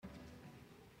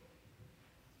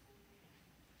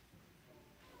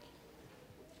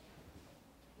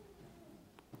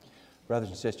Brothers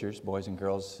and sisters, boys and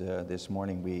girls, this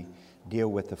morning we deal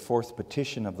with the fourth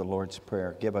petition of the Lord's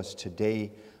Prayer. Give us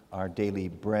today our daily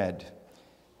bread.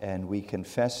 And we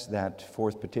confess that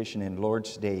fourth petition in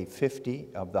Lord's Day 50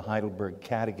 of the Heidelberg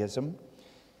Catechism.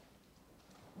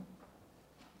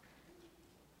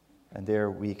 And there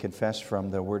we confess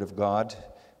from the Word of God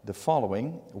the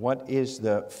following. What is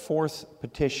the fourth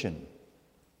petition?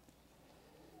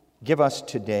 Give us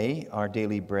today our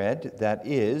daily bread, that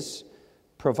is,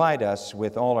 provide us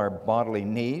with all our bodily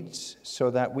needs, so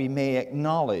that we may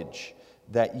acknowledge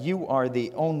that you are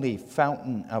the only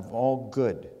fountain of all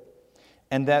good,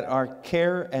 and that our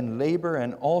care and labor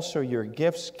and also your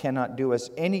gifts cannot do us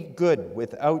any good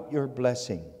without your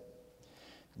blessing.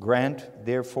 Grant,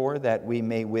 therefore, that we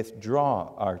may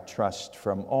withdraw our trust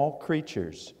from all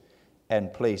creatures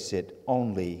and place it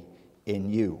only in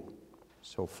you.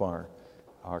 So far,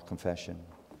 our confession.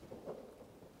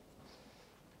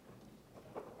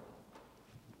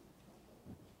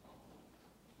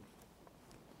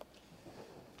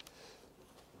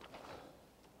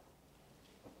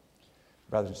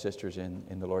 Brothers and sisters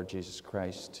in the Lord Jesus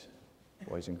Christ,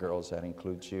 boys and girls, that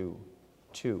includes you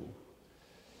too.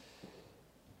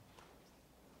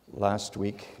 Last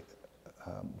week,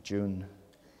 June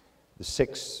the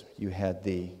 6th, you had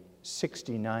the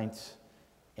 69th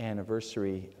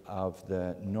anniversary of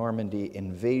the Normandy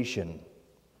invasion.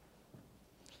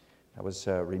 That was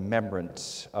a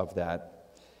remembrance of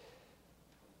that.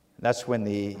 That's when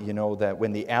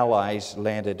when the Allies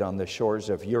landed on the shores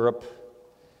of Europe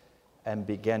and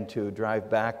began to drive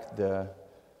back the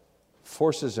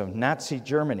forces of Nazi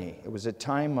Germany. It was a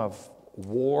time of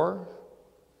war,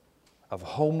 of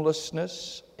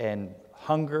homelessness and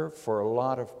hunger for a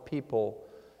lot of people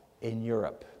in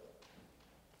Europe.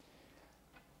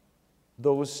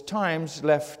 Those times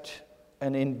left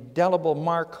an indelible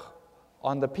mark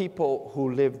on the people who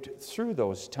lived through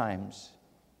those times.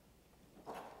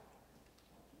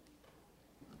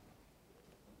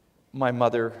 My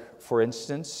mother, for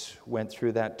instance, went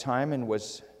through that time and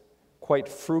was quite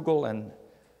frugal and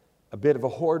a bit of a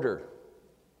hoarder.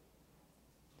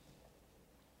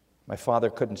 My father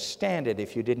couldn't stand it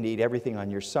if you didn't eat everything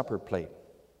on your supper plate.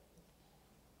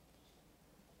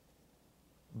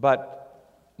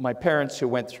 But my parents who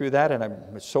went through that,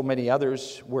 and so many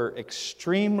others, were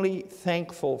extremely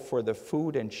thankful for the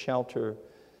food and shelter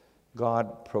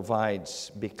God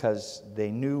provides, because they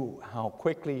knew how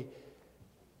quickly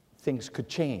things could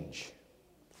change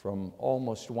from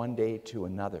almost one day to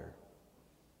another.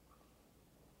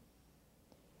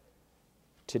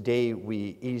 Today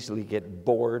we easily get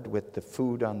bored with the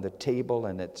food on the table,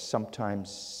 and it sometimes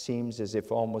seems as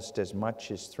if almost as much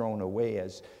is thrown away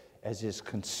as is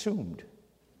consumed.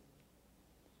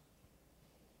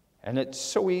 And it's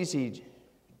so easy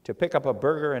to pick up a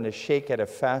burger and a shake at a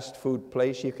fast food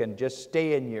place. You can just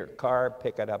stay in your car,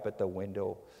 pick it up at the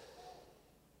window,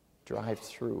 drive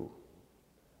through.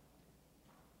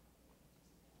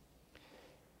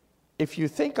 If you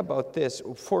think about this,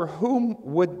 for whom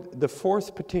would the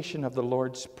fourth petition of the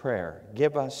Lord's Prayer,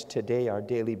 give us today our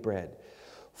daily bread,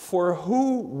 for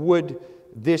who would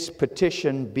this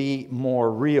petition be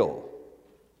more real?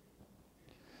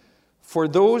 For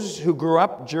those who grew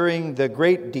up during the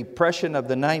Great Depression of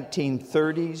the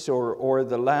 1930s or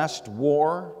the last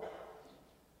war?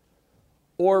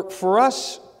 Or for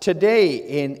us today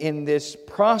in this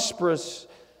prosperous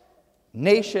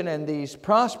nation and these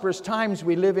prosperous times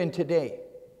we live in today?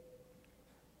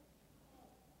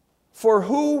 For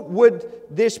who would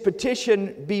this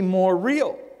petition be more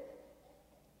real?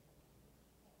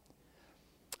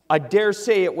 I dare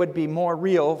say it would be more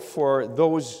real for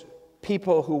those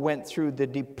people who went through the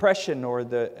Depression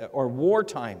or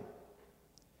wartime.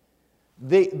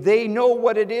 They know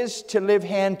what it is to live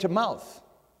hand to mouth.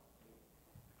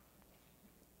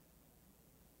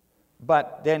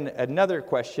 But then another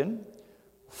question,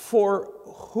 for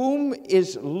whom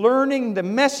is learning the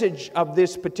message of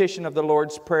this petition of the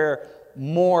Lord's Prayer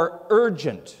more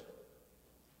urgent?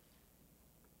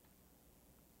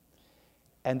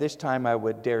 And this time I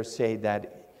would dare say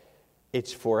that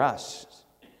it's for us,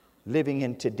 living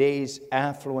in today's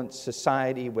affluent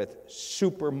society with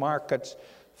supermarkets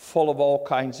full of all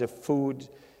kinds of food,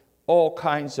 all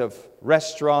kinds of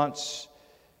restaurants,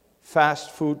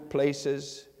 fast food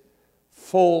places,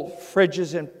 full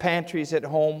fridges and pantries at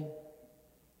home.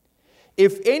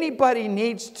 If anybody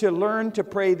needs to learn to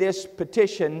pray this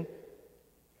petition,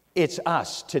 it's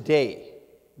us today.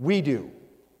 We do.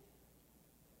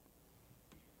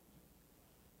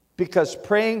 Because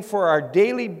praying for our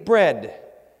daily bread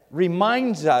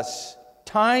reminds us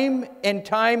time and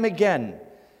time again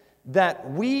that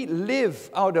we live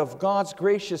out of God's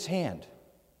gracious hand.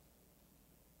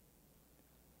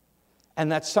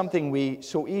 And that's something we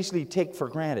so easily take for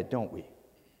granted, don't we?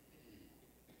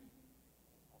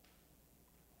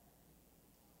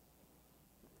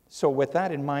 So with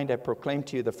that in mind, I proclaim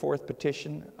to you the fourth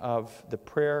petition of the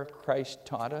prayer Christ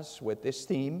taught us with this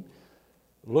theme: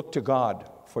 look to God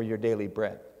for your daily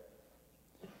bread.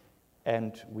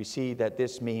 And we see that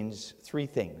this means three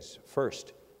things.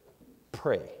 First,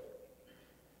 pray.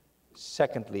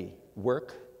 Secondly,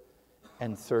 work.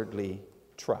 And thirdly,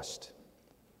 trust.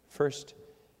 First,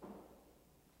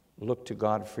 look to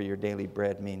God for your daily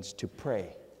bread means to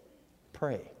pray.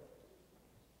 Pray.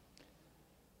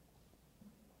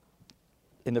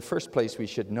 In the first place, we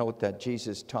should note that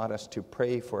Jesus taught us to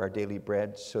pray for our daily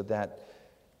bread so that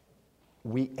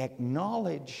we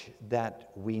acknowledge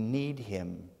that we need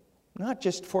Him, not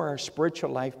just for our spiritual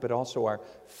life, but also our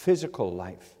physical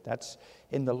life. That's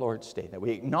in the Lord's Day, that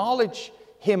we acknowledge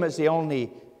Him as the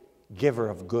only giver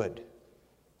of good.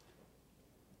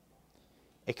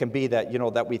 It can be that,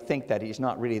 that we think that He's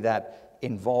not really that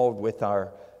involved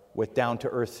with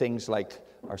down-to-earth things like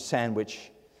our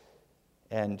sandwich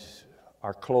and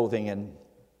our clothing and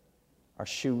our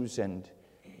shoes and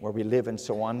where we live and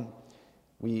so on.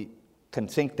 We can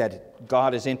think that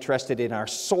God is interested in our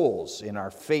souls, in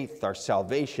our faith, our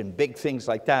salvation, big things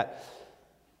like that.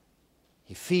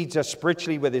 He feeds us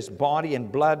spiritually with His body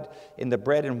and blood in the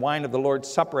bread and wine of the Lord's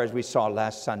Supper, as we saw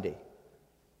last Sunday.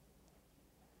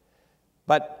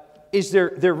 But is there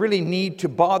really need to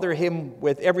bother Him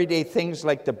with everyday things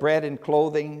like the bread and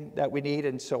clothing that we need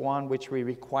and so on, which we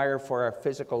require for our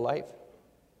physical life?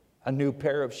 A new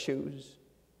pair of shoes?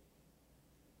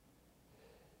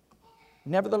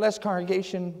 Nevertheless,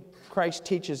 congregation, Christ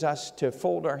teaches us to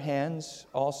fold our hands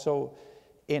also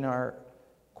in our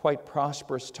quite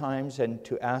prosperous times and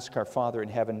to ask our Father in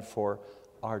heaven for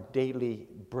our daily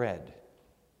bread.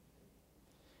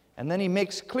 And then He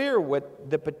makes clear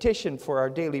with the petition for our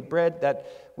daily bread that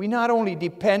we not only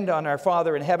depend on our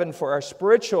Father in heaven for our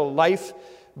spiritual life,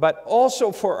 but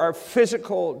also for our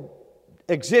physical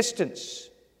existence,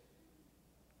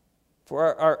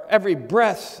 for our every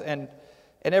breath and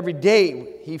every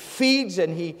day. He feeds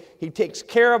and he takes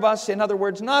care of us. In other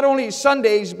words, not only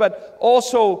Sundays, but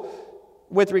also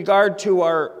with regard to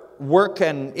our work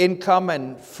and income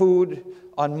and food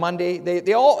on Monday.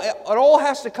 It all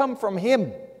has to come from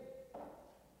Him.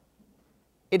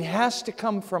 It has to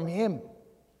come from Him.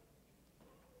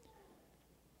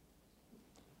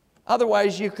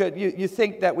 Otherwise, you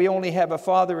think that we only have a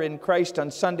Father in Christ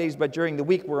on Sundays, but during the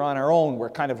week we're on our own. We're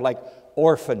kind of like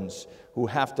orphans who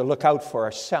have to look out for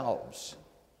ourselves.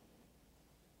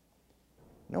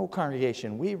 No,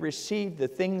 congregation, we receive the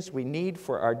things we need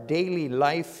for our daily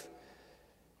life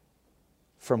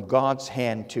from God's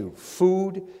hand too.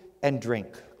 Food and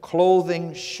drink,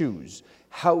 clothing, shoes,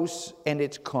 house and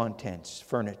its contents,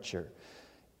 furniture,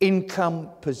 income,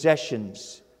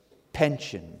 possessions,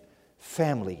 pension,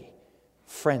 family,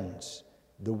 friends,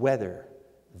 the weather,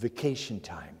 vacation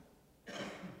time.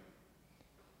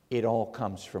 It all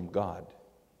comes from God.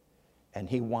 And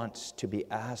He wants to be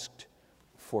asked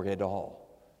for it all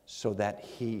so that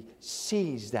He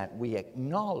sees that we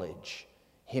acknowledge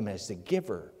Him as the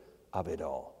giver of it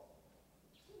all.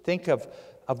 Think of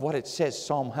what it says,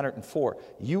 Psalm 104.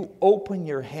 You open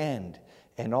your hand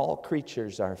and all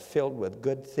creatures are filled with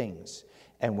good things.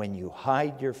 And when you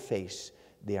hide your face,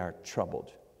 they are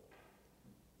troubled.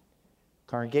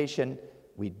 Congregation,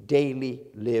 we daily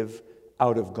live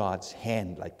out of God's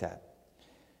hand like that.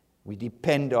 We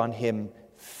depend on Him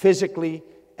physically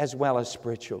as well as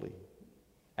spiritually.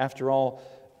 After all,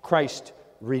 Christ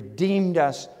redeemed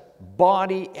us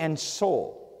body and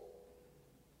soul.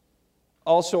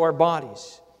 Also our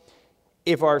bodies.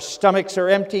 If our stomachs are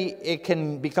empty, it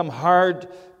can become hard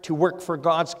to work for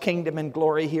God's kingdom and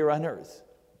glory here on earth.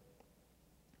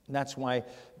 And that's why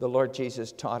the Lord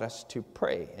Jesus taught us to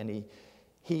pray. And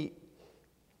He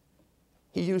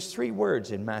used 3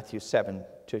 words in Matthew 7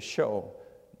 to show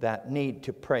that need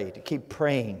to pray, to keep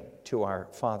praying to our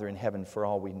Father in heaven for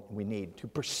all we need, to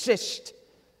persist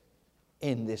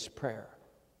in this prayer.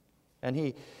 And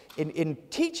He, in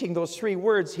teaching those 3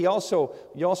 words, you also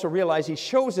realize He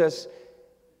shows us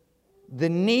the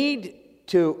need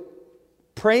to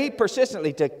pray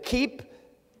persistently, to keep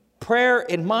prayer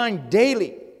in mind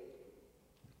daily.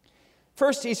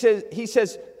 First, He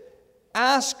says,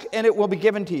 ask and it will be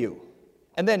given to you.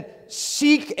 And then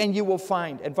seek and you will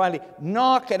find. And finally,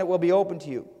 knock and it will be open to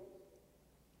you.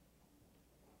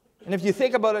 And if you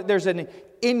think about it, there's an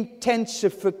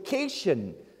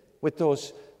intensification with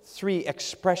those 3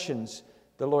 expressions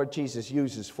the Lord Jesus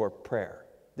uses for prayer.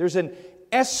 There's an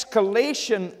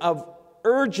escalation of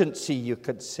urgency, you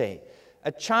could say.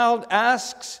 A child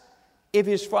asks if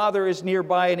his father is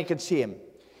nearby and he can see him.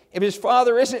 If his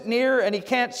father isn't near and he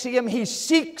can't see him, he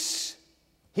seeks.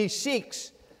 He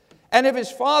seeks. And if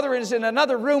his father is in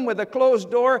another room with a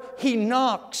closed door, he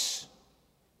knocks.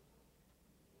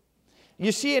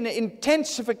 You see an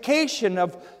intensification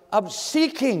of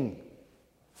seeking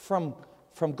from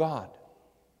God.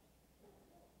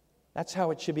 That's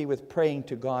how it should be with praying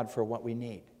to God for what we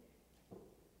need.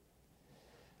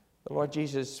 The Lord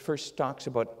Jesus first talks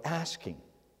about asking.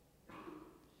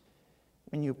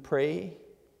 When you pray,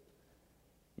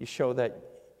 you show that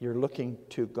you're looking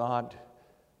to God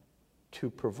to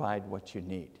provide what you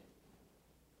need.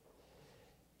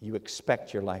 You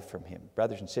expect your life from Him.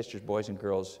 Brothers and sisters, boys and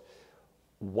girls,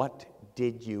 what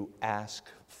did you ask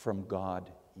from God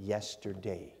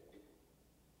yesterday?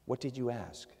 What did you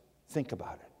ask? Think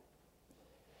about it.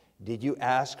 Did you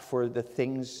ask for the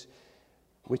things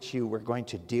which you were going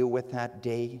to deal with that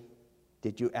day?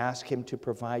 Did you ask Him to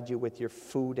provide you with your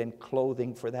food and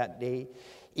clothing for that day,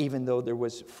 even though there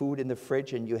was food in the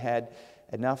fridge and you had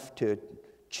enough to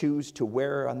choose to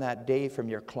wear on that day from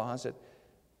your closet?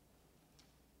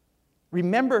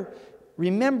 Remember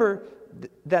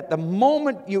that the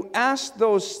moment you ask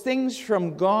those things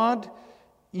from God,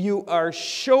 you are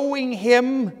showing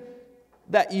Him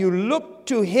that you look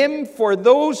to Him for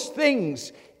those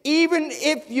things, even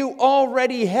if you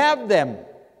already have them.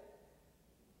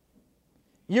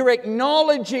 You're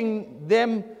acknowledging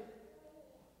them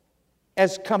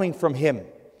as coming from Him.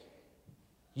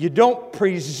 You don't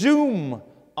presume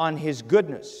on His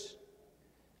goodness,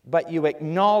 but you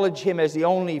acknowledge Him as the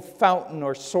only fountain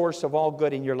or source of all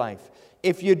good in your life.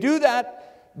 If you do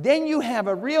that, then you have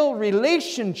a real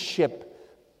relationship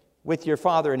with your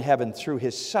Father in heaven through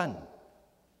His Son.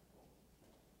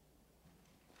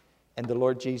 And the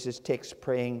Lord Jesus takes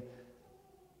praying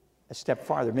a step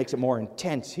farther, makes it more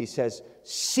intense. He says,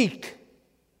 seek.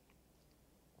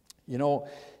 You know,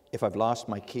 if I've lost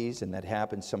my keys, and that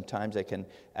happens sometimes, I can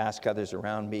ask others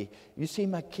around me, you see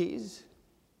my keys?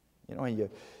 You know, and you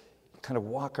kind of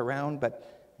walk around,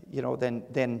 but, you know,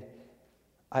 then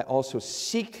I also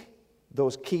seek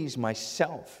those keys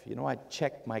myself. You know, I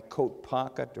check my coat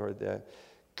pocket or the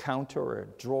counter or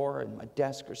a drawer in my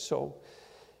desk or so.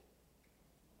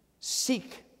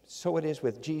 Seek. So it is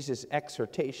with Jesus'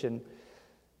 exhortation,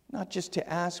 not just to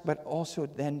ask, but also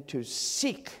then to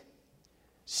seek.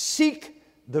 Seek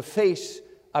the face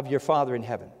of your Father in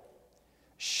heaven.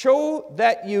 Show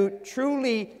that you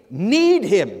truly need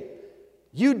Him.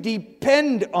 You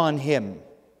depend on Him.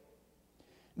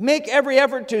 Make every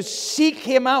effort to seek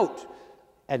Him out.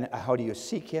 And how do you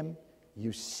seek Him?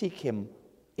 You seek Him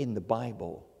in the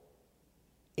Bible,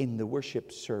 in the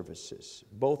worship services,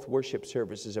 both worship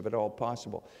services if at all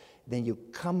possible. Then you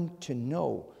come to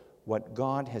know what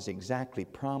God has exactly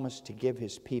promised to give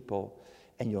His people,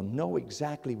 and you'll know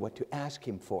exactly what to ask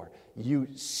Him for. You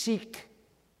seek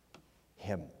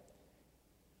Him,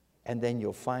 and then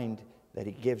you'll find that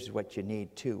He gives what you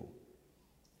need too.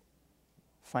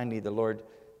 Finally, the Lord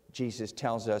Jesus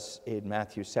tells us in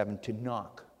Matthew 7 to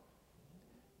knock.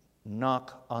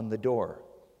 Knock on the door.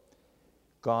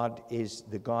 God is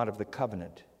the God of the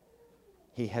covenant.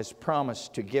 He has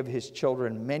promised to give His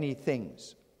children many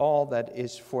things, all that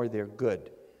is for their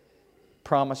good.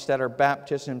 Promised at our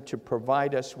baptism to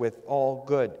provide us with all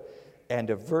good and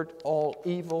avert all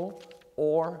evil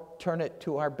or turn it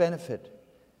to our benefit.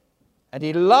 And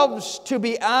He loves to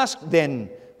be asked then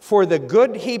for the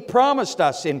good He promised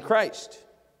us in Christ.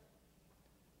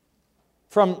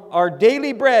 From our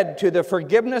daily bread to the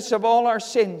forgiveness of all our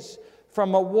sins,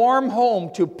 from a warm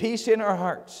home to peace in our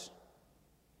hearts.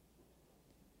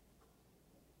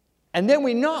 And then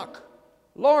we knock.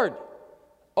 Lord,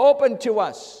 open to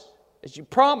us as you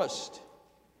promised.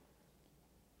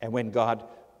 And when God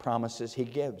promises, He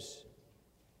gives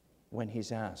when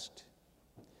He's asked.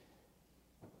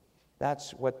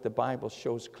 That's what the Bible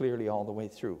shows clearly all the way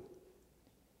through.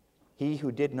 He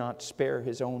who did not spare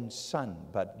His own Son,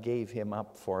 but gave Him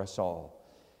up for us all,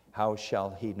 how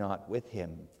shall He not with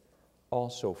Him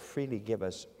also freely give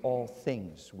us all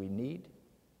things we need,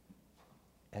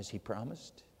 as He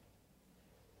promised?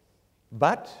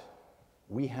 But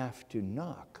we have to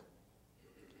knock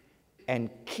and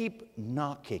keep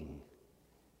knocking.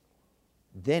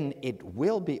 Then it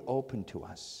will be open to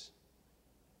us.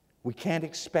 We can't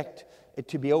expect it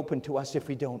to be open to us if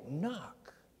we don't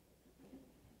knock.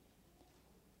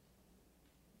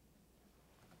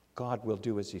 God will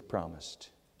do as He promised.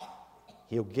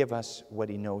 He'll give us what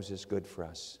He knows is good for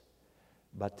us.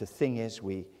 But the thing is,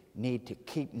 we need to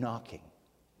keep knocking.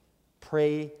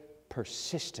 Pray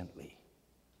persistently.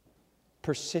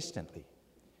 Persistently.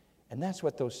 And that's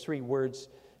what those three words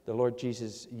the Lord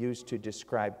Jesus used to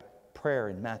describe prayer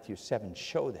in Matthew 7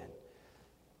 show then.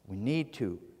 We need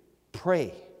to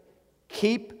pray.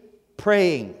 Keep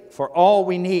praying for all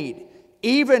we need,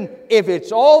 even if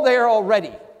it's all there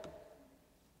already.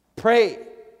 Pray.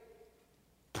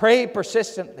 Pray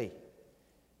persistently.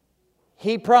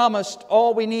 He promised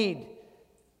all we need,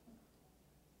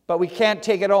 but we can't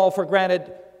take it all for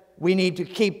granted. We need to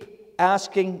keep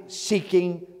asking,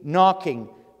 seeking, knocking.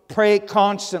 Pray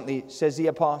constantly, says the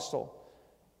apostle.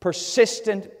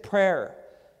 Persistent prayer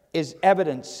is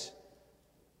evidence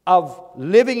of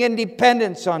living in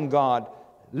dependence on God,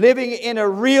 living in a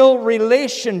real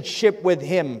relationship with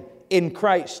Him in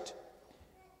Christ,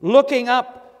 looking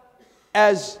up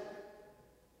as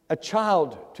a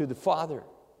child to the Father.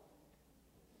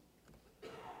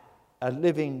 A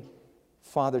living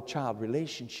father-child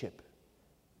relationship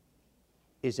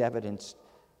is evidenced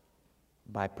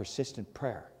by persistent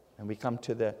prayer. And we come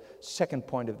to the second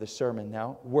point of the sermon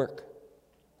now, work.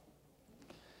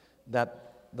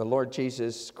 That the Lord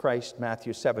Jesus Christ,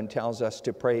 Matthew 7, tells us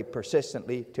to pray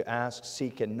persistently, to ask,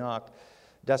 seek, and knock.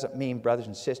 Doesn't mean, brothers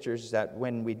and sisters, that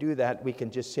when we do that, we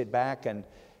can just sit back and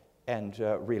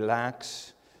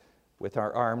relax with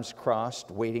our arms crossed,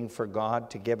 waiting for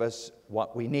God to give us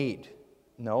what we need.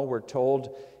 No, we're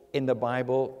told in the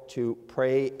Bible to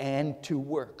pray and to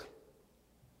work.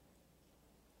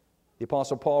 The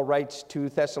Apostle Paul writes to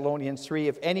Thessalonians 3,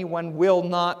 if anyone will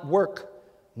not work,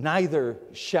 neither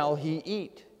shall he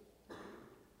eat.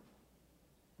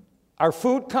 Our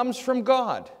food comes from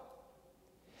God.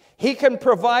 He can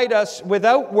provide us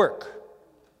without work,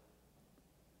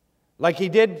 like He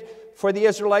did for the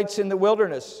Israelites in the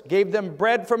wilderness, gave them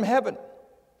bread from heaven.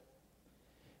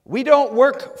 We don't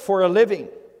work for a living.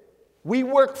 We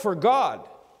work for God.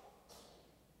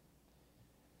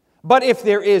 But if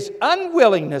there is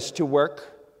unwillingness to work,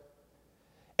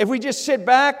 if we just sit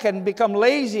back and become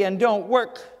lazy and don't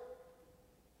work,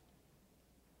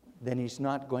 then He's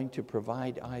not going to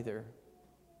provide either.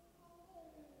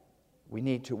 We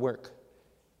need to work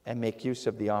and make use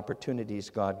of the opportunities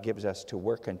God gives us to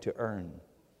work and to earn,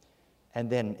 and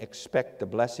then expect the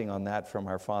blessing on that from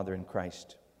our Father in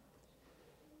Christ.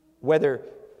 Whether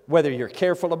you're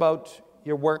careful about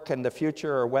your work and the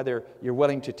future, or whether you're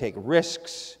willing to take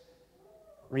risks,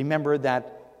 remember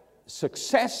that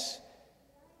success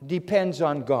depends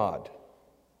on God.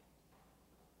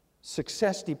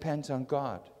 Success depends on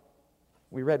God.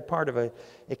 We read part of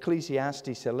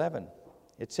Ecclesiastes 11.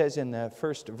 It says in the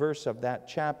first verse of that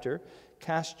chapter,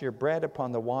 cast your bread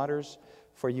upon the waters,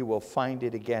 for you will find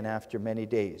it again after many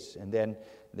days. And then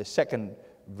the second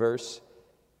verse,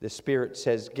 the Spirit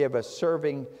says, give a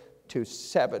serving to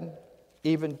 7,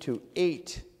 even to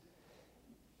 8.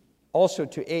 Also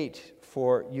to 8,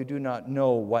 for you do not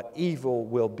know what evil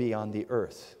will be on the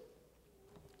earth.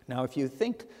 Now, if you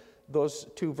think those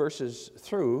two verses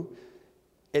through,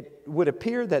 it would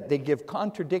appear that they give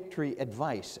contradictory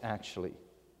advice, actually.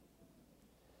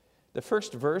 The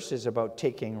first verse is about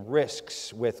taking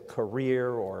risks with career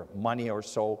or money or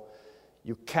so.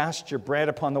 You cast your bread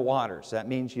upon the waters. That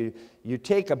means you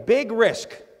take a big risk,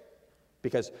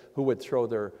 because who would throw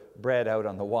their bread out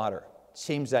on the water? It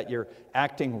seems that you're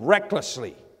acting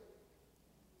recklessly.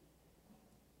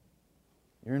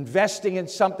 You're investing in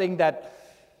something that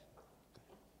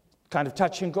kind of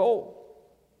touch and go.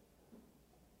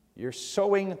 You're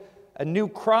sowing a new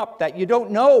crop that you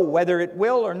don't know whether it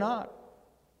will or not.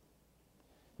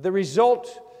 The result,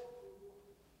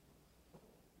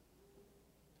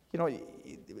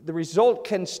 the result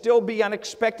can still be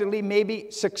unexpectedly maybe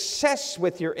success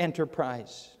with your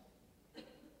enterprise.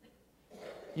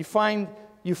 You find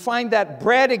that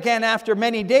bread again after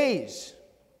many days.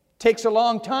 Takes a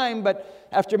long time, but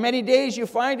after many days you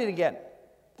find it again.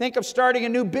 Think of starting a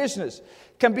new business.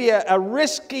 It can be a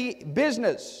risky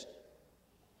business.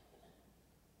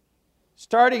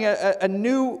 Starting a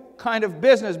new kind of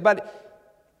business, but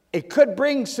it could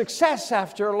bring success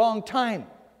after a long time.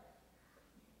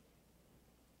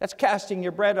 That's casting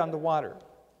your bread on the water.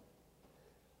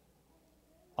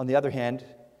 On the other hand,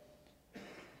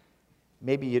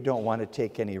 maybe you don't want to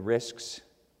take any risks.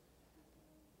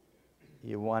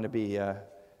 You want to be,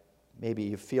 maybe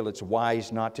you feel it's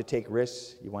wise not to take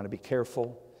risks. You want to be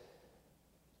careful.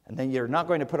 And then you're not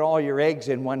going to put all your eggs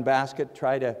in one basket,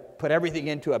 try to put everything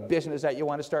into a business that you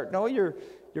want to start. No, you're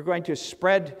going to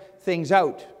spread things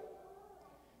out.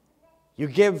 You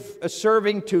give a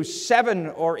serving to 7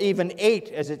 or even 8,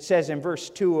 as it says in verse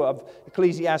 2 of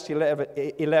Ecclesiastes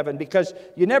 11, because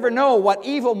you never know what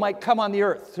evil might come on the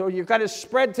earth. So you've got to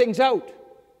spread things out.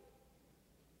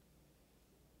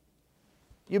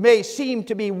 You may seem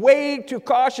to be way too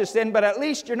cautious then, but at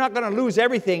least you're not going to lose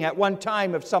everything at one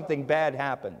time if something bad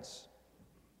happens.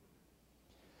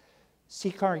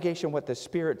 See, congregation, what the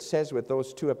Spirit says with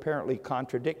those two apparently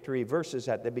contradictory verses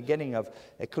at the beginning of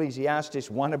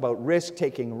Ecclesiastes, one about risk,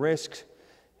 taking risks,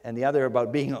 and the other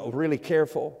about being really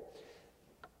careful.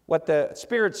 What the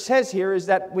Spirit says here is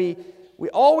that we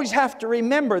always have to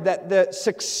remember that the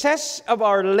success of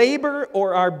our labor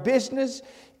or our business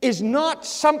is not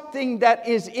something that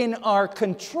is in our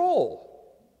control.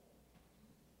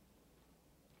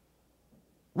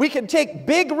 We can take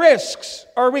big risks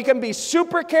or we can be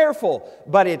super careful,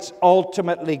 but it's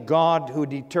ultimately God who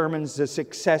determines the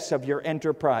success of your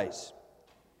enterprise.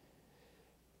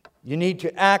 You need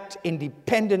to act in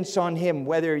dependence on Him,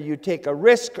 whether you take a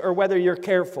risk or whether you're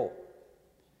careful.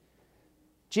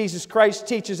 Jesus Christ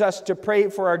teaches us to pray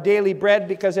for our daily bread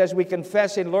because, as we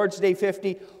confess in Lord's Day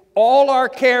 50, all our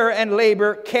care and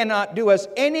labor cannot do us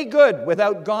any good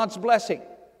without God's blessing.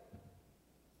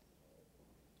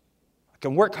 I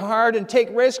can work hard and take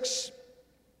risks.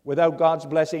 Without God's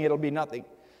blessing, it'll be nothing.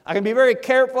 I can be very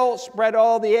careful, spread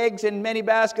all the eggs in many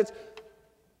baskets.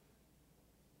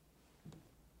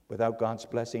 Without God's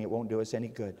blessing, it won't do us any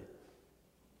good.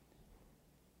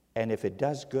 And if it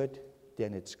does good,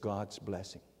 then it's God's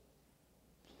blessing.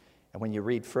 And when you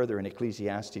read further in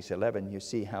Ecclesiastes 11, you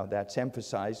see how that's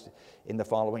emphasized in the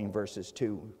following verses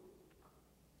too.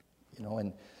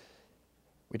 And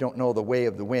we don't know the way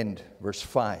of the wind, verse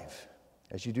 5.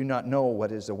 As you do not know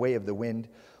what is the way of the wind,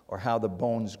 or how the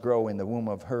bones grow in the womb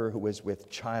of her who is with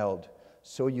child,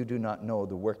 so you do not know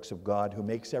the works of God who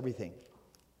makes everything.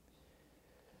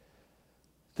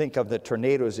 Think of the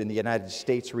tornadoes in the United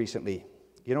States recently.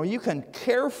 You can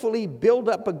carefully build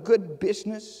up a good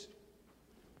business,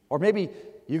 or maybe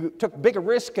you took a big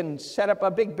risk and set up a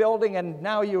big building and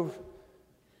now you've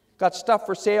got stuff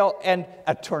for sale and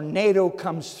a tornado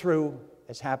comes through,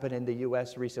 as happened in the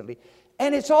U.S. recently,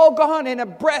 and it's all gone in a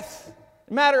breath,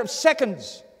 a matter of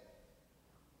seconds.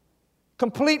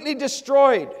 Completely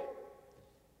destroyed.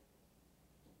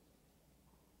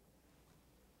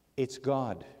 It's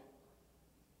God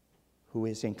who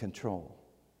is in control.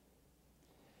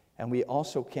 And we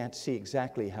also can't see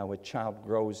exactly how a child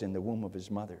grows in the womb of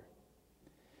his mother.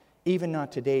 Even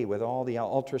not today, with all the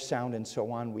ultrasound and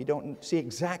so on, we don't see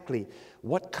exactly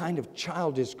what kind of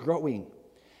child is growing.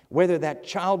 Whether that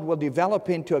child will develop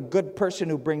into a good person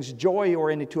who brings joy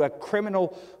or into a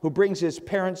criminal who brings his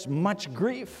parents much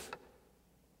grief.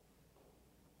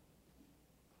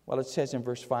 Well, it says in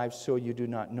verse 5, so you do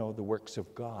not know the works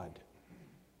of God,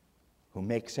 who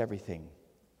makes everything.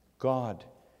 God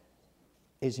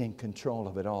is in control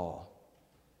of it all.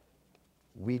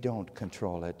 We don't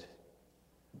control it.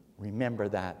 Remember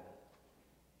that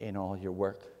in all your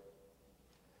work.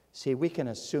 See, we can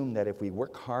assume that if we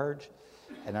work hard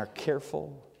and are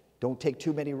careful, don't take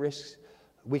too many risks,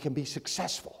 we can be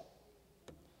successful.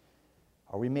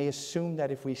 Or we may assume that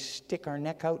if we stick our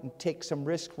neck out and take some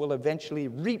risk, we'll eventually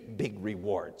reap big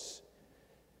rewards.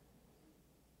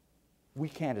 We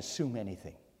can't assume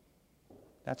anything.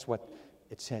 That's what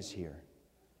it says here.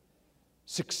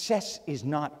 Success is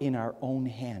not in our own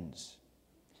hands.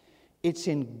 It's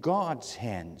in God's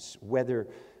hands whether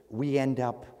we end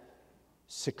up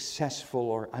successful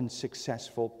or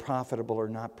unsuccessful, profitable or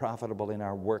not profitable in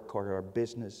our work or our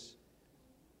business.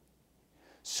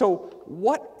 So,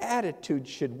 what attitude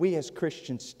should we as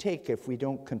Christians take if we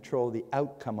don't control the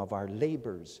outcome of our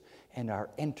labors and our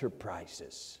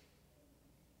enterprises?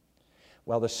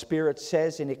 Well, the Spirit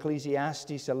says in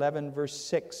Ecclesiastes 11, verse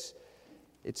 6,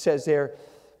 it says there,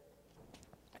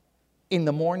 in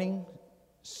the morning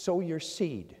sow your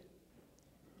seed,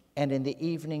 and in the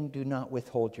evening do not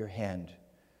withhold your hand,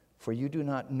 for you do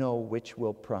not know which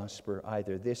will prosper,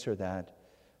 either this or that,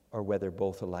 or whether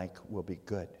both alike will be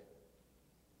good.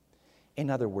 In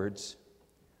other words,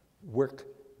 work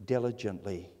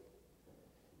diligently,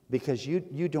 because you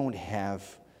don't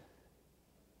have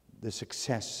the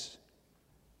success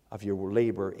of your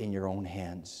labor in your own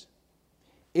hands.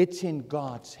 It's in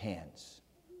God's hands.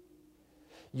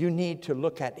 You need to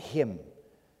look at Him.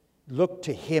 Look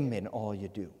to Him in all you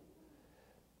do.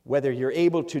 Whether you're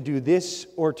able to do this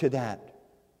or to that,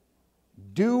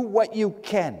 do what you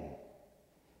can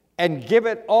and give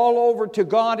it all over to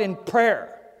God in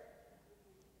prayer.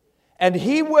 And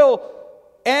He will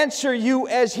answer you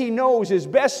as He knows is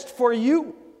best for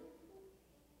you.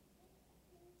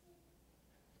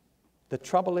 The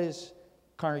trouble is,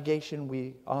 congregation,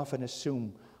 we often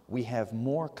assume we have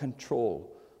more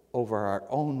control over our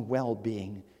own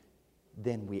well-being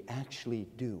than we actually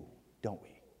do, don't we?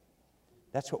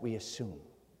 That's what we assume.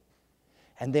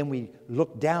 And then we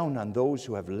look down on those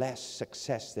who have less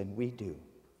success than we do.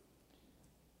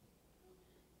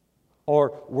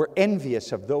 Or we're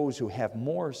envious of those who have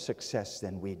more success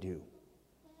than we do.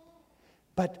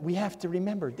 But we have to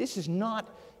remember, this is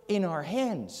not in our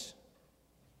hands.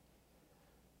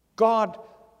 God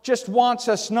just wants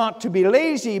us not to be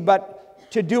lazy, but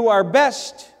to do our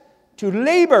best, to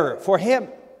labor for Him.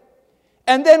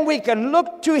 And then we can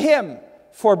look to Him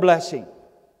for blessing.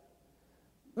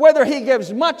 Whether He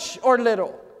gives much or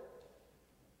little,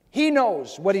 He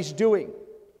knows what He's doing.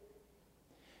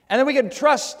 And then we can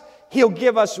trust He'll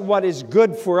give us what is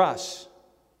good for us.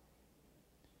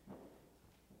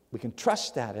 We can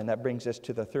trust that, and that brings us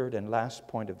to the third and last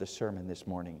point of the sermon this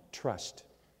morning: trust.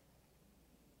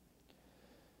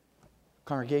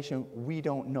 Congregation, we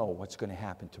don't know what's going to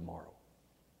happen tomorrow.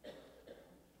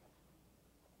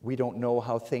 We don't know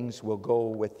how things will go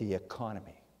with the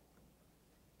economy.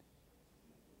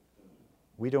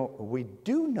 We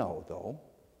do know, though,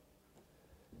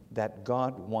 that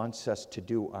God wants us to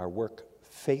do our work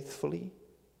faithfully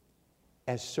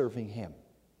as serving Him,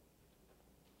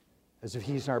 as if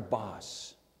He's our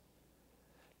boss,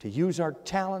 to use our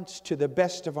talents to the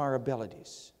best of our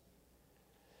abilities,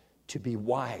 to be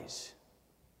wise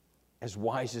as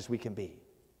we can be.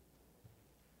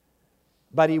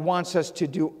 But He wants us to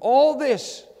do all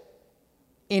this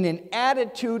with an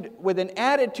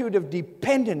attitude of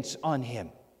dependence on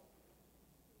Him.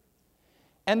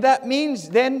 And that means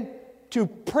then to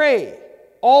pray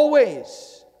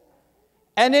always,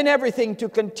 and in everything to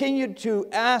continue to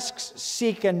ask,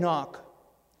 seek, and knock.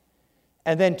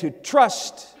 And then to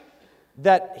trust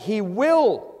that He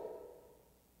will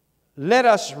let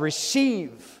us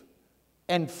receive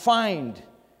and find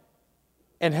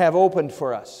and have opened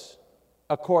for us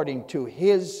according to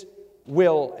His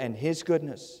will and His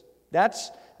goodness.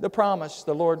 That's the promise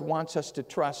the Lord wants us to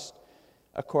trust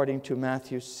according to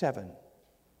Matthew 7.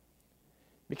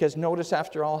 Because notice,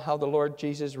 after all, how the Lord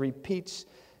Jesus repeats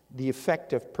the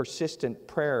effect of persistent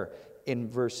prayer in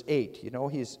verse 8. You know,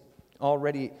 He's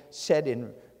already said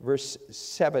in verse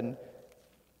 7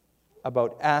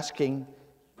 about asking,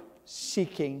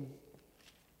 seeking,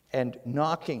 and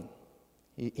knocking.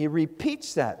 He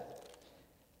repeats that.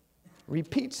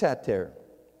 There.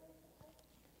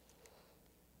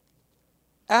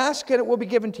 Ask and it will be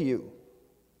given to you.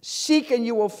 Seek and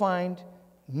you will find.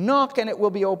 Knock and it will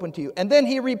be open to you. And then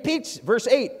He repeats verse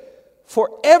 8.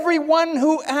 For everyone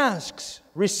who asks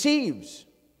receives,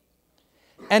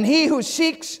 and he who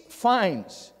seeks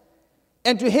finds,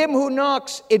 and to him who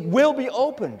knocks it will be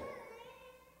opened.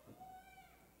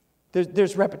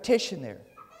 There's repetition there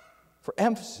for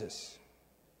emphasis.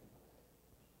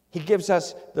 He gives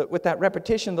us, with that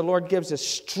repetition, the Lord gives us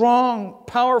strong,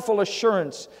 powerful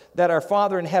assurance that our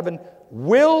Father in heaven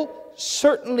will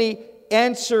certainly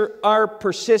answer our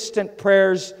persistent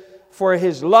prayers for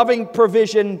His loving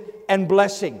provision and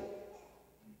blessing.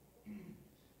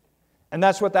 And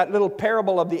that's what that little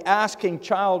parable of the asking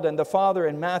child and the father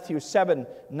in Matthew 7,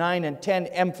 9, and 10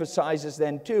 emphasizes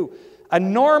then too. A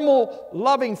normal,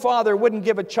 loving father wouldn't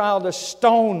give a child a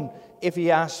stone if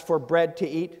he asked for bread to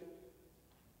eat,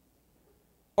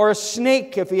 or a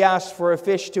snake if he asked for a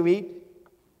fish to eat.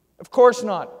 Of course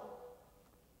not.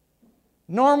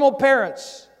 Normal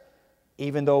parents,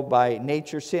 even though by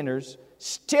nature sinners,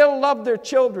 still love their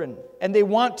children and they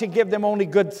want to give them only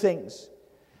good things.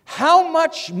 How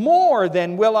much more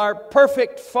then will our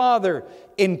perfect Father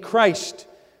in Christ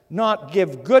not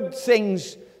give good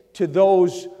things to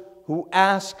those who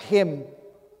ask Him,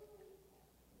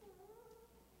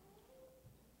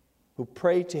 who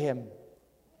pray to Him?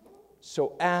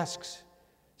 So ask,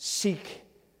 seek,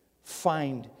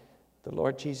 find. The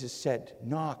Lord Jesus said,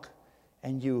 knock,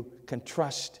 and you can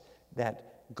trust that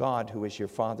God, who is your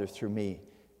Father through me,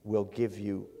 will give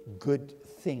you good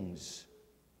things.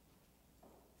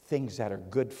 Things that are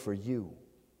good for you.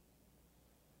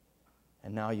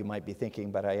 And now you might be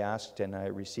thinking, but I asked and I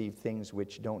received things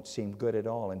which don't seem good at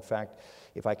all. In fact,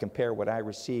 if I compare what I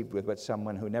received with what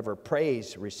someone who never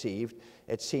prays received,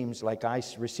 it seems like I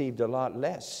received a lot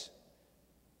less.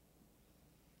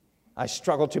 I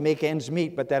struggle to make ends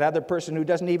meet, but that other person who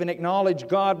doesn't even acknowledge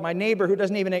God, my neighbor who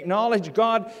doesn't even acknowledge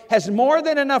God, has more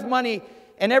than enough money,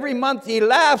 and every month he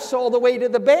laughs all the way to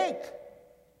the bank.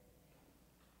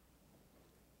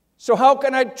 So how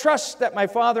can I trust that my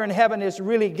Father in heaven is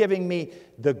really giving me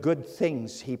the good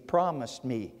things He promised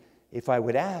me if I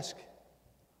would ask?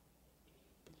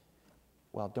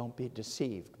 Well, don't be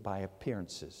deceived by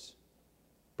appearances,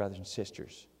 brothers and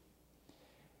sisters.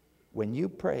 When you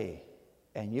pray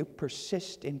and you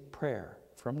persist in prayer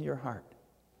from your heart,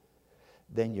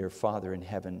 then your Father in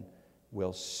heaven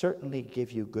will certainly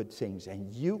give you good things.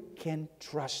 And you can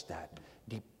trust that.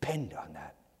 Depend on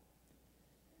that.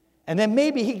 And then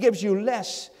maybe he gives you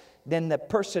less than the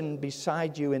person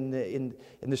beside you in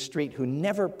the street who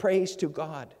never prays to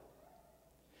God.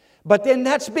 But then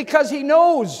that's because he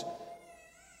knows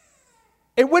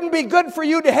it wouldn't be good for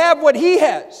you to have what he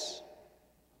has.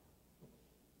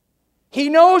 He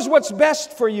knows what's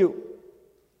best for you.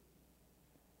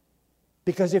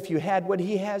 Because if you had what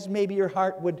he has, maybe your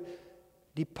heart would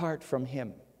depart from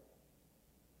him.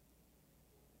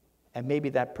 And maybe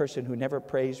that person who never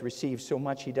prays receives so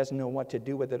much he doesn't know what to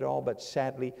do with it all, but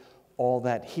sadly, all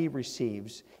that he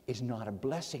receives is not a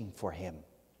blessing for him.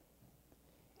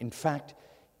 In fact,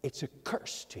 it's a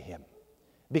curse to him,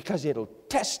 because it'll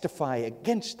testify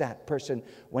against that person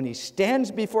when he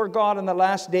stands before God on the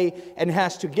last day and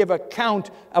has to give account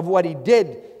of what he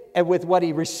did and with what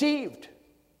he received.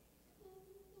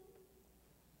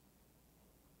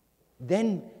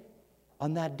 Then,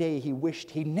 on that day, he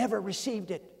wished he never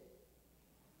received it.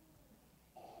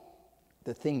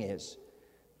 The thing is,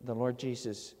 the Lord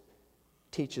Jesus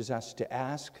teaches us to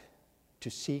ask,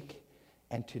 to seek,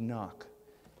 and to knock.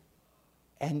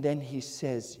 And then he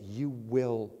says, you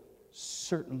will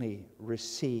certainly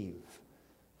receive,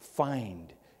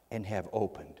 find, and have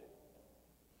opened.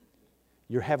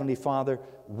 Your Heavenly Father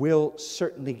will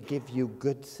certainly give you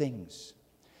good things.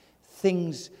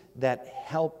 Things that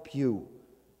help you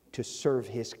to serve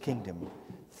his kingdom.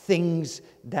 Things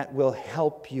that will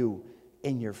help you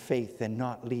in your faith and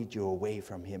not lead you away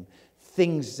from him.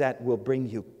 Things that will bring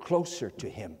you closer to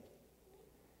him.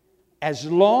 As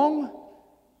long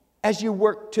as you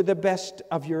work to the best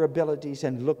of your abilities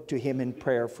and look to him in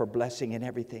prayer for blessing and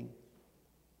everything.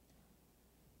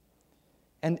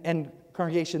 And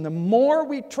congregation, the more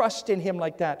we trust in him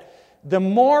like that, the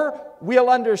more we'll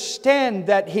understand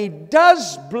that he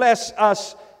does bless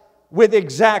us with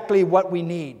exactly what we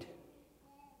need.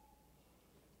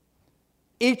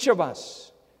 Each of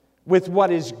us with what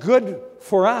is good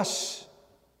for us.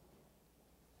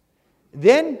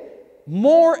 Then,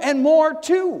 more and more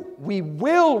too, we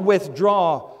will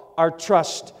withdraw our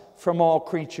trust from all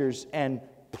creatures and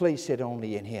place it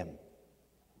only in him.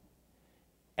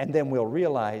 And then we'll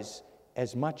realize,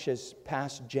 as much as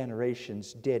past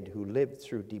generations did who lived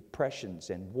through depressions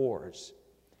and wars,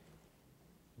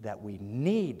 that we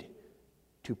need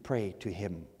to pray to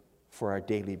him for our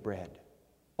daily bread.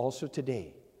 Also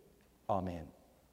today, amen.